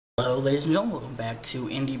ladies and gentlemen, welcome back to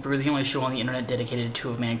Indie Brew, the only show on the internet dedicated to two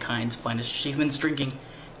of mankind's finest achievements, drinking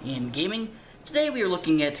and gaming. Today we are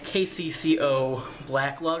looking at KCCO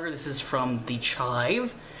Black Lager. This is from the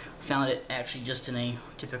Chive. Found it actually just in a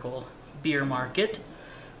typical beer market.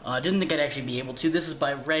 Didn't think I'd actually be able to. This is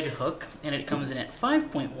by Red Hook, and it comes in at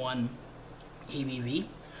 5.1 ABV.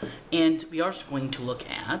 And we are also going to look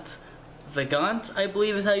at Vagante, I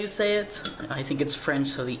believe is how you say it. I think it's French,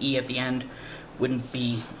 so the E at the end wouldn't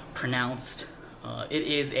be pronounced. It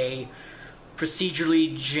is a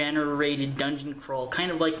procedurally generated dungeon crawl,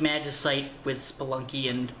 kind of like Magicite with Spelunky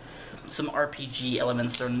and some RPG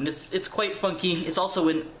elements thrown in. It's quite funky. It's also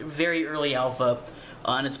in very early alpha,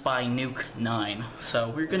 and it's by NukeNine. So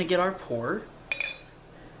we're gonna get our pour.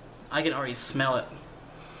 I can already smell it.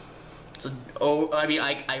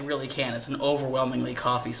 I really can. It's an overwhelmingly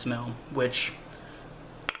coffee smell, which,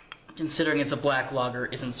 considering it's a black lager,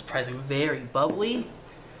 isn't surprisingly very bubbly.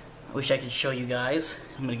 I wish I could show you guys.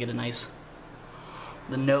 I'm gonna get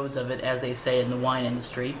the nose of it, as they say in the wine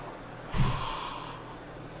industry.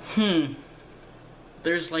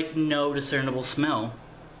 There's like no discernible smell.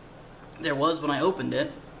 There was when I opened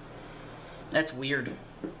it. That's weird.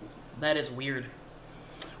 That is weird.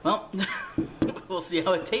 Well, we'll see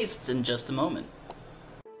how it tastes in just a moment.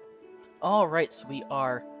 Alright, so we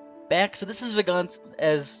are back. So this is Vagante.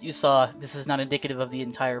 As you saw, this is not indicative of the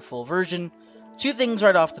entire full version. Two things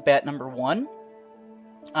right off the bat. Number one,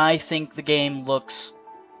 I think the game looks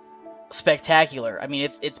spectacular. I mean,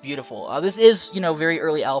 it's beautiful. This is, very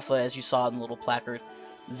early alpha, as you saw in the little placard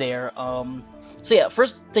there. So yeah,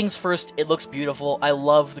 first things first, it looks beautiful. I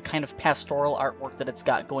love the kind of pastoral artwork that it's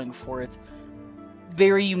got going for it.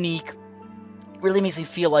 Very unique. Really makes me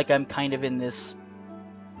feel like I'm kind of in this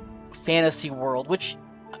fantasy world, which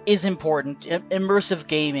is important. Immersive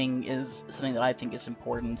gaming is something that I think is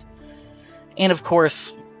important. And of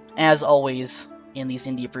course, as always in these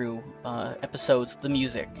Indie Brew episodes, the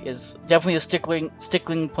music is definitely a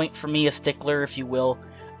stickling point for me, a stickler, if you will.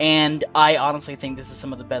 And I honestly think this is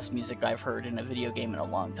some of the best music I've heard in a video game in a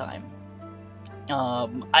long time.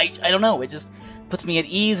 I don't know, it just puts me at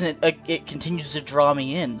ease, and it continues to draw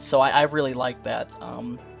me in, so I really like that.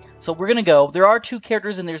 So we're gonna go. There are two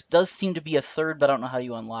characters, and there does seem to be a third, but I don't know how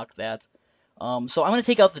you unlock that. So I'm gonna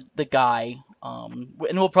take out the guy, and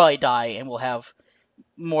we'll probably die, and we'll have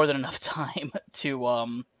more than enough time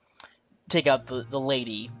to take out the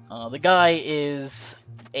lady. The guy is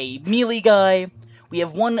a melee guy. We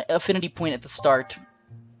have one affinity point at the start.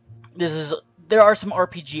 There are some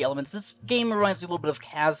RPG elements. This game reminds me a little bit of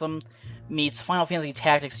Chasm meets Final Fantasy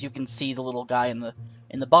Tactics. You can see the little guy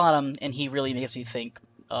in the bottom, and he really makes me think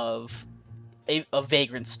of a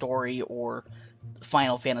Vagrant Story or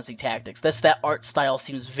Final Fantasy Tactics. That art style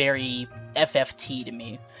seems very FFT to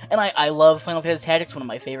me. And I love Final Fantasy Tactics, one of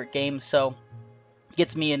my favorite games, so it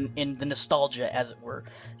gets me in the nostalgia, as it were.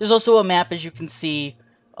 There's also a map, as you can see,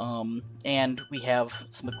 and we have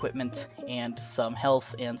some equipment and some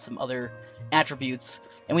health and some other attributes,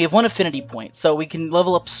 and we have one affinity point, so we can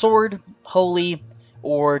level up Sword, Holy,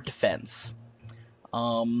 or Defense.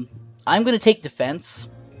 I'm going to take Defense,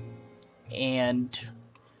 and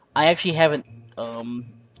I actually haven't,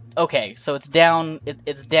 okay, so it's down,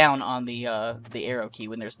 it's down on the arrow key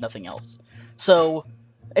when there's nothing else. So,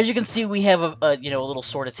 as you can see, we have a little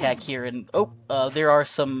sword attack here, and there are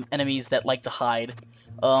some enemies that like to hide.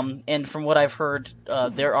 And from what I've heard,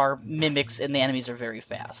 there are mimics, and the enemies are very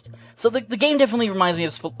fast. So the game definitely reminds me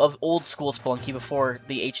of old school Spelunky before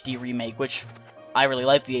the HD remake, which I really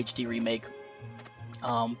like the HD remake.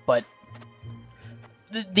 But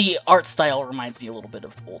the art style reminds me a little bit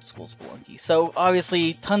of old school Spelunky. So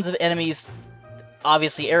obviously, tons of enemies.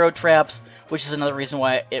 Obviously, arrow traps, which is another reason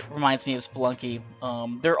why it reminds me of Spelunky.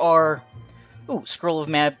 There are... Ooh, Scroll of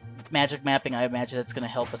Magic Mapping. I imagine that's going to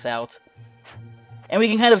help us out. And we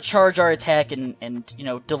can kind of charge our attack and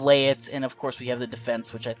delay it. And, of course, we have the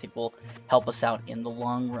defense, which I think will help us out in the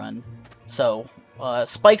long run. So,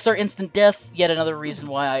 spikes are instant death. Yet another reason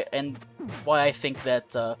why I think that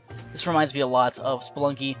this reminds me a lot of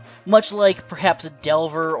Spelunky. Much like, perhaps, a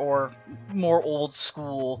Delver or more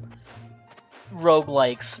old-school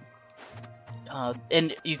roguelikes,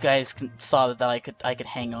 and you guys saw that I could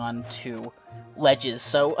hang on to ledges.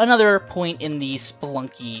 So another point in the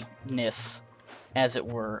Spelunky-ness, as it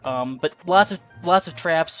were. But lots of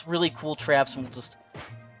traps, really cool traps, and we'll just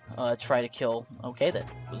try to kill. Okay, that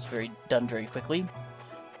was done very quickly.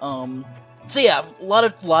 So yeah, a lot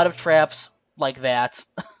of traps like that,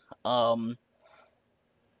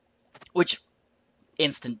 which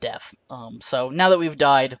instant death. So now that we've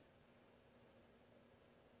died.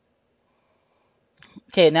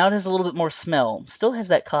 Okay, now it has a little bit more smell. Still has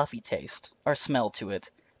that coffee taste, or smell to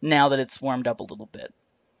it, now that it's warmed up a little bit.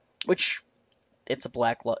 Which, it's a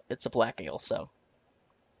black ale, so.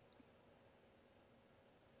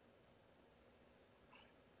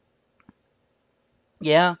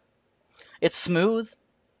 Yeah, it's smooth.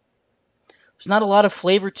 There's not a lot of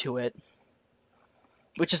flavor to it,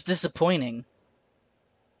 which is disappointing.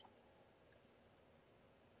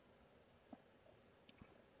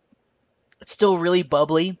 It's still really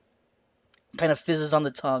bubbly, kind of fizzes on the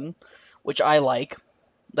tongue, which I like.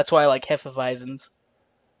 That's why I like Hefeweizens,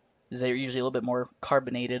 because they're usually a little bit more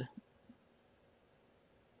carbonated.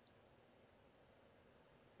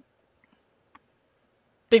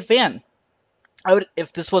 Big fan. I would,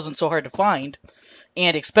 if this wasn't so hard to find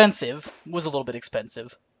and expensive, was a little bit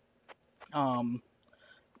expensive. Um,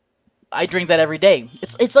 I drink that every day.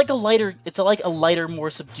 It's like a lighter, like a lighter, more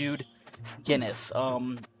subdued Guinness.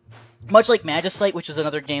 Much like Magicite, which is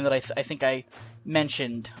another game that I think I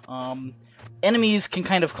mentioned. Enemies can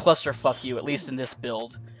kind of clusterfuck you, at least in this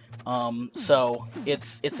build. So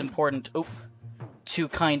it's important to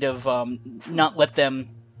kind of not let them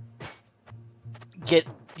get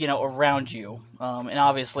around you. And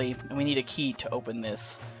obviously we need a key to open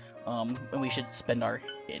this. And we should spend our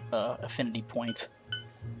affinity point.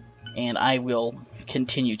 And I will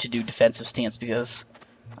continue to do defensive stance because,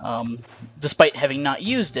 despite having not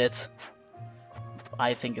used it,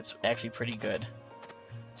 I think it's actually pretty good.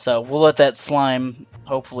 So we'll let that slime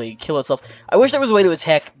hopefully kill itself. I wish there was a way to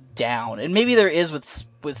attack down, and maybe there is with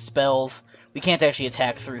spells. We can't actually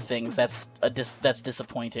attack through things. That's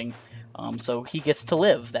disappointing. So he gets to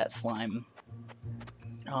live, that slime.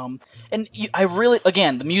 And I really,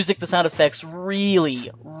 again, the music, the sound effects, really,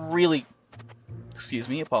 excuse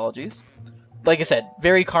me, apologies. Like I said,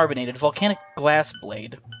 very carbonated. Volcanic glass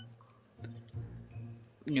blade.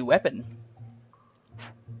 New weapon.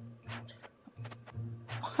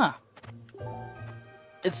 Huh.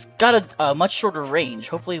 It's got a much shorter range.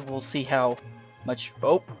 Hopefully we'll see how much...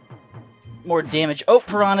 Oh! More damage. Oh,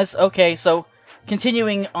 piranhas! Okay, so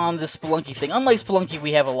continuing on this Spelunky thing. Unlike Spelunky,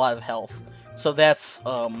 we have a lot of health. So that's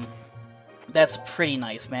pretty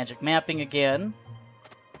nice. Magic mapping again.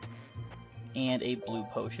 And a blue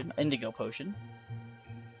potion. Indigo potion.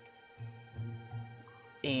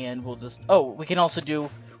 And we'll just... Oh, we can also do...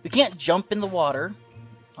 We can't jump in the water.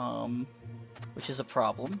 Which is a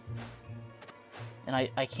problem. And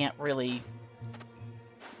I can't really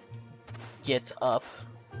get up.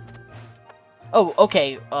 Oh,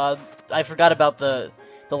 okay. I forgot about the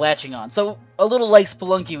latching on. So a little like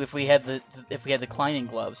Spelunky if we had the climbing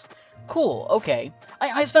gloves. Cool. Okay.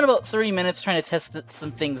 I spent about 30 minutes trying to test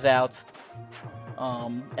some things out.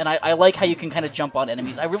 And I like how you can kind of jump on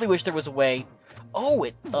enemies. I really wish there was a way. Oh,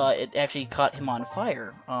 it actually caught him on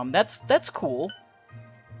fire. That's cool.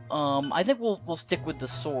 I think we'll stick with the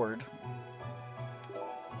sword.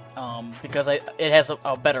 Because it has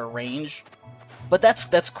a better range. But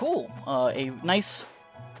that's cool. A nice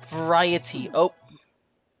variety. Oh,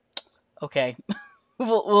 okay.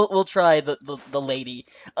 we'll try the lady.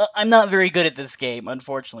 I'm not very good at this game,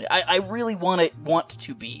 unfortunately. I really want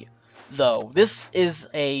to be, though. This is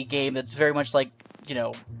a game that's very much like,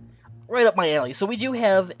 right up my alley. So we do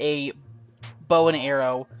have a bow and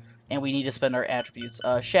arrow, and we need to spend our attributes.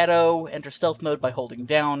 Shadow, enter stealth mode by holding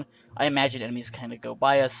down. I imagine enemies kind of go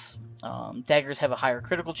by us. Daggers have a higher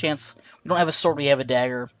critical chance. We don't have a sword, we have a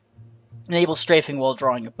dagger. Enable strafing while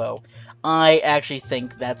drawing a bow. I actually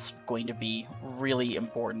think that's going to be really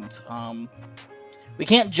important. We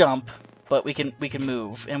can't jump, but we can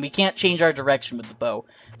move, and we can't change our direction with the bow,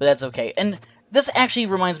 but that's okay. And this actually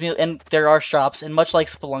reminds me, and there are shops, and much like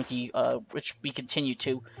Spelunky, which we continue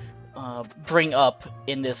to bring up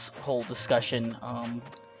in this whole discussion,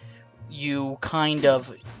 you kind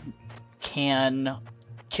of can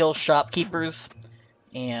kill shopkeepers,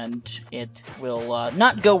 and it will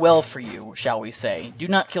not go well for you, shall we say. Do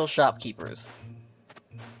not kill shopkeepers.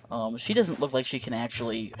 She doesn't look like she can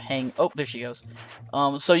actually hang... Oh, there she goes.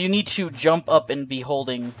 So you need to jump up and be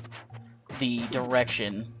holding the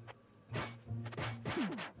direction.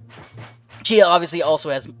 She obviously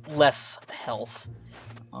also has less health,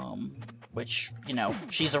 which,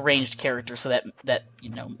 she's a ranged character, so that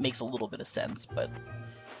makes a little bit of sense, but...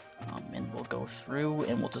 and we'll go through,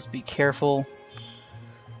 and we'll just be careful.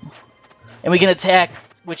 And we can attack,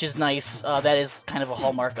 which is nice. That is kind of a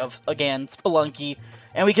hallmark of, again, Spelunky.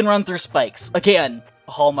 And we can run through spikes. Again,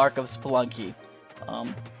 a hallmark of Spelunky.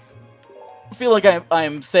 I feel like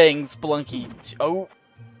I'm saying Spelunky. Oh,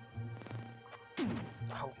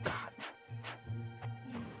 God.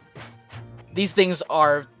 These things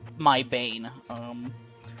are my bane.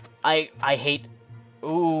 I hate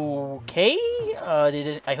Okay.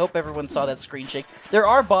 I hope everyone saw that screen shake. There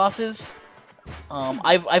are bosses.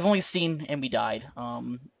 I've only seen, and we died.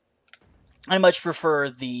 I much prefer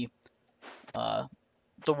the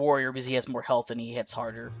warrior because he has more health and he hits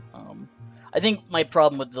harder. I think my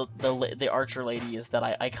problem with the archer lady is that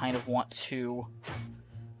I kind of want to.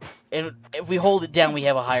 And if we hold it down, we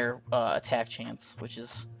have a higher attack chance, which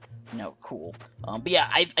is, cool. But yeah,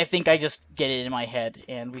 I think I just get it in my head,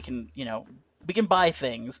 and we can, we can buy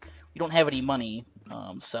things. We don't have any money,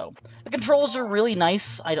 so the controls are really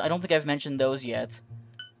nice. I don't think I've mentioned those yet,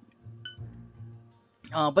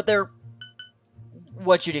 but they're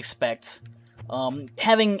what you'd expect.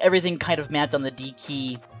 Having everything kind of mapped on the D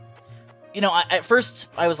key. At first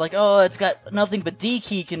I was like, oh, it's got nothing but D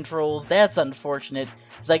key controls. That's unfortunate.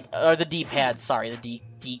 It's like, or the D pad. Sorry, the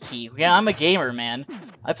D key. Yeah, I'm a gamer, man.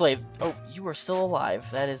 I play. Oh, you are still alive.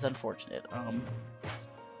 That is unfortunate.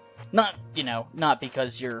 Not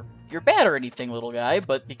because you're bad or anything, little guy,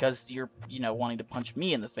 but because you're, wanting to punch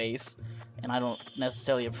me in the face, and I don't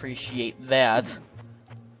necessarily appreciate that.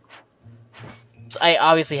 I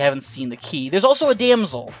obviously haven't seen the key. There's also a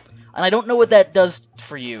damsel, and I don't know what that does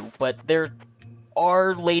for you, but there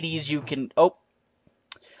are ladies you can... Oh.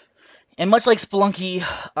 And much like Spelunky,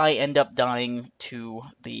 I end up dying to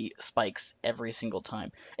the spikes every single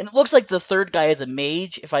time. And it looks like the third guy is a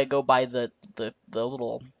mage, if I go by the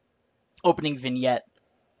little opening vignette.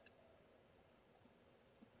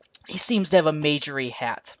 He seems to have a magery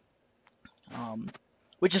hat,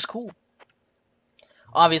 which is cool.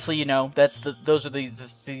 Obviously, those are the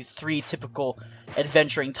three typical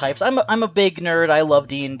adventuring types. I'm a big nerd. I love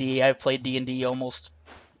D&D. I've played D&D almost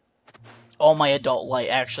all my adult life.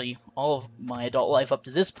 Actually, all of my adult life up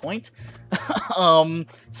to this point.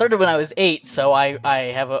 Started when I was 8, so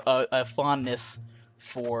I have a fondness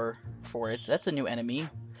for it. That's a new enemy.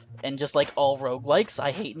 And just like all roguelikes,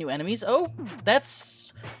 I hate new enemies. Oh,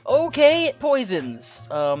 that's okay. It poisons.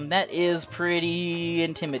 That is pretty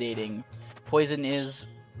intimidating. Poison is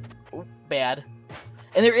bad.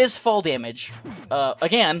 And there is fall damage.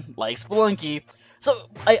 Again, like Spelunky. So,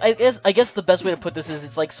 I guess the best way to put this is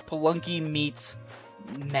it's like Spelunky meets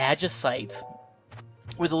Magicite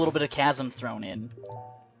with a little bit of Chasm thrown in.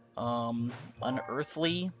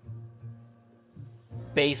 Unearthly.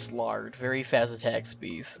 Base Lard. Very fast attack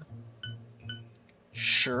speeds.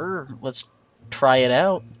 Sure, let's try it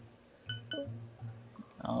out.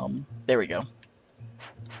 There we go.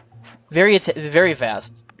 Very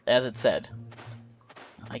fast, as it said.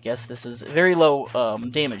 I guess this is very low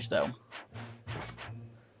damage, though.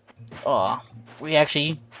 Aw, we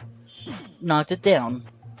actually knocked it down.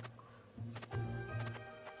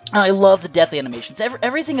 I love the death animations.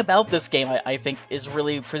 Everything about this game, I think, is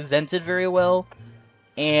really presented very well.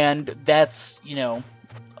 And that's,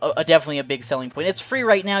 definitely a big selling point. It's free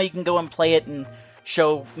right now. You can go and play it and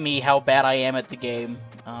show me how bad I am at the game.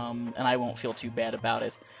 And I won't feel too bad about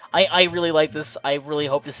it. I really like this. I really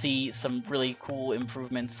hope to see some really cool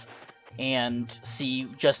improvements and see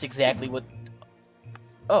just exactly what...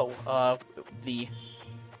 Oh, the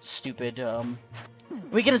stupid...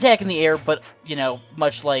 We can attack in the air, but,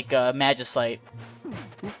 much like Magicite,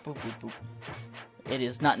 it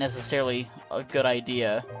is not necessarily a good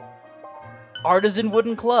idea. Artisan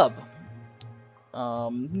Wooden Club.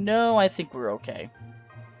 No, I think we're okay.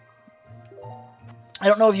 I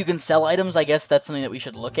don't know if you can sell items. I guess that's something that we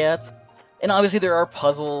should look at. And obviously there are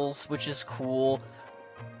puzzles, which is cool.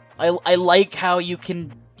 I like how you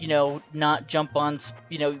can, not jump on,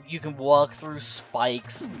 you can walk through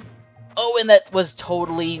spikes. Oh, and that was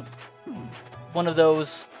totally one of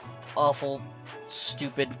those awful,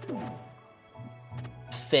 stupid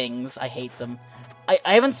things. I hate them. I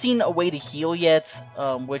haven't seen a way to heal yet,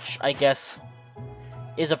 which I guess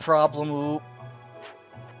is a problem. Ooh.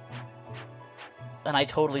 And I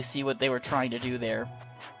totally see what they were trying to do there.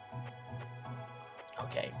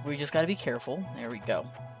 Okay, we just gotta be careful. There we go.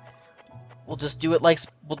 We'll just do it like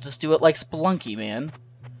Spelunky, man.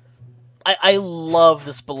 I love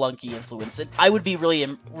the Spelunky influence. And I would be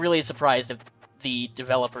really surprised if the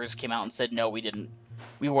developers came out and said no,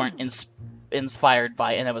 we weren't inspired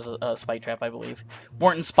by, and that was a spike trap, I believe.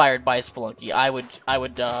 Weren't inspired by Spelunky. I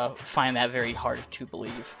would find that very hard to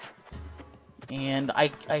believe. And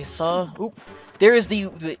I saw, oop, there is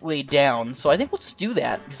the way down. So I think we'll just do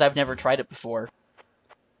that because I've never tried it before.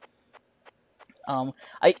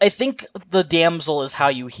 I think the damsel is how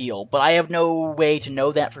you heal, but I have no way to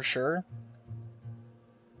know that for sure.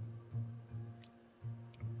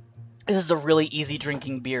 This is a really easy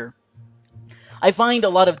drinking beer. I find a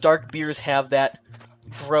lot of dark beers have that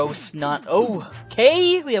gross, not... Oh,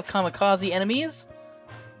 okay, we have kamikaze enemies.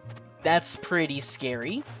 That's pretty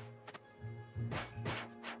scary.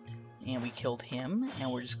 And we killed him,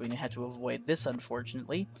 and we're just going to have to avoid this,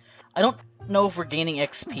 unfortunately. I don't know if we're gaining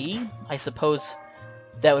XP. I suppose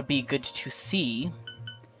that would be good to see.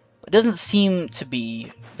 But it doesn't seem to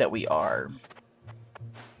be that we are.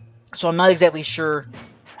 So I'm not exactly sure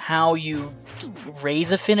how you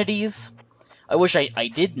raise affinities. I wish I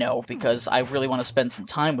did know, because I really want to spend some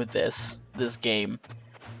time with this game.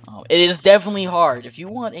 It is definitely hard. If you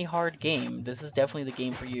want a hard game, this is definitely the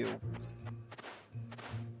game for you.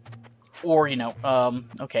 Or, you know,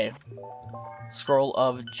 okay. Scroll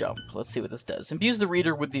of Jump. Let's see what this does. Imbues the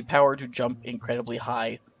reader with the power to jump incredibly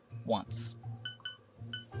high once.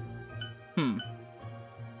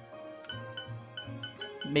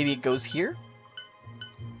 Maybe it goes here?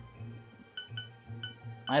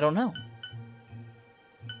 I don't know.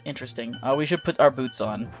 Interesting. We should put our boots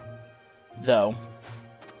on, though.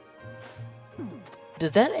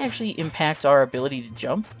 Does that actually impact our ability to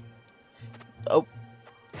jump? Oh.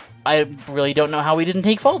 I really don't know how we didn't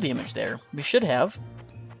take fall damage there. We should have.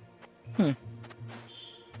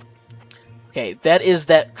 Okay, that is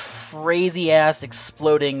that crazy-ass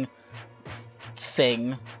exploding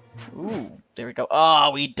thing. Ooh, there we go.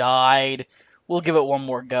 Oh, we died. We'll give it one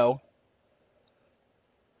more go.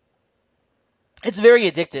 It's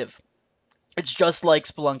very addictive. It's just like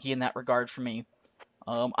Spelunky in that regard for me.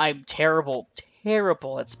 I'm terrible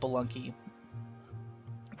at Spelunky.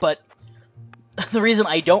 But the reason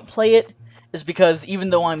I don't play it is because even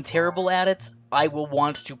though I'm terrible at it, I will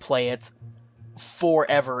want to play it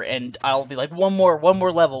forever, and I'll be like, one more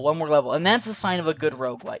level, and that's a sign of a good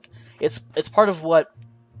roguelike. It's part of what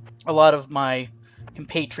a lot of my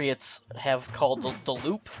compatriots have called the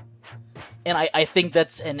loop, and I think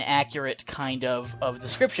that's an accurate kind of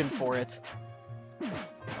description for it.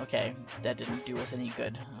 Okay, that didn't do us any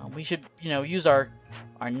good. We should, you know, use our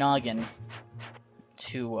noggin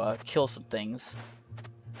to kill some things.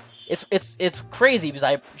 It's crazy because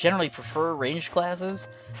I generally prefer ranged classes,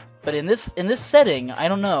 but in this setting, I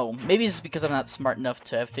don't know. Maybe it's because I'm not smart enough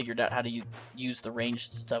to have figured out how to use the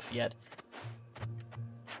ranged stuff yet.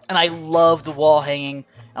 And I love the wall hanging,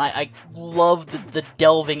 and I love the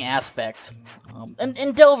delving aspect.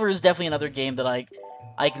 And Delver is definitely another game that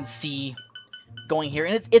I can see going here.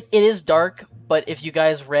 And it is dark, but if you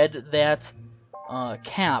guys read that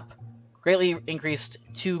cap, greatly increased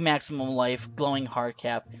to maximum life, glowing hard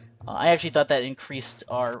cap. I actually thought that increased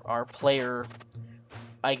our player,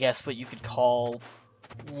 I guess what you could call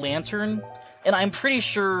lantern. And I'm pretty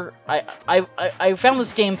sure I found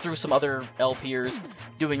this game through some other LPers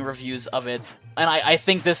doing reviews of it, and I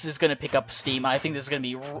think this is going to pick up steam. I think this is going to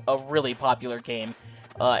be a really popular game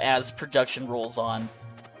as production rolls on.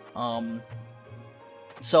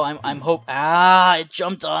 So I'm hope. It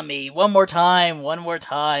jumped on me one more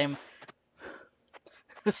time.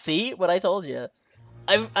 See what I told you?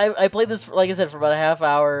 I played this, like I said, for about a half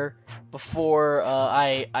hour before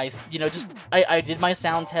I did my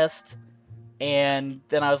sound test, and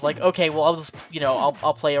then I was like, okay, well I'll just,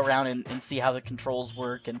 I'll play around and see how the controls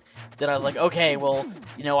work, and then I was like, okay, well,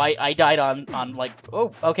 I died on like,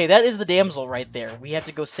 oh, okay, that is the damsel right there. We have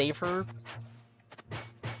to go save her,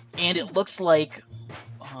 and it looks like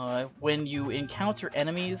when you encounter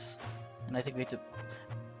enemies, and I think we have to.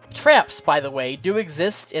 Traps, by the way, do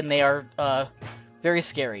exist, and they are very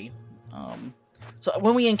scary. So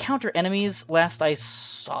when we encounter enemies, last I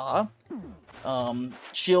saw,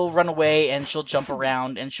 she'll run away, and she'll jump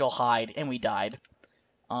around, and she'll hide, and we died.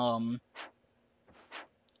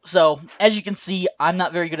 So, as you can see, I'm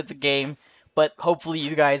not very good at the game, but hopefully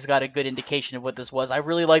you guys got a good indication of what this was. I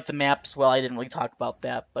really like the maps. Well, I didn't really talk about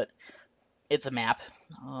that, but it's a map.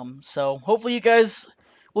 So hopefully you guys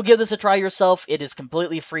will give this a try yourself. It is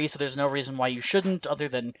completely free, so there's no reason why you shouldn't, other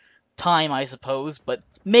than time, I suppose. But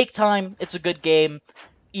make time. It's a good game.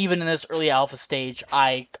 Even in this early alpha stage,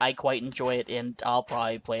 I quite enjoy it, and I'll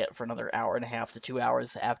probably play it for another hour and a half to 2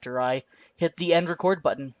 hours after I hit the end record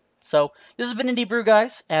button. So, this has been Indie Brew,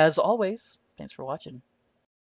 guys. As always, thanks for watching.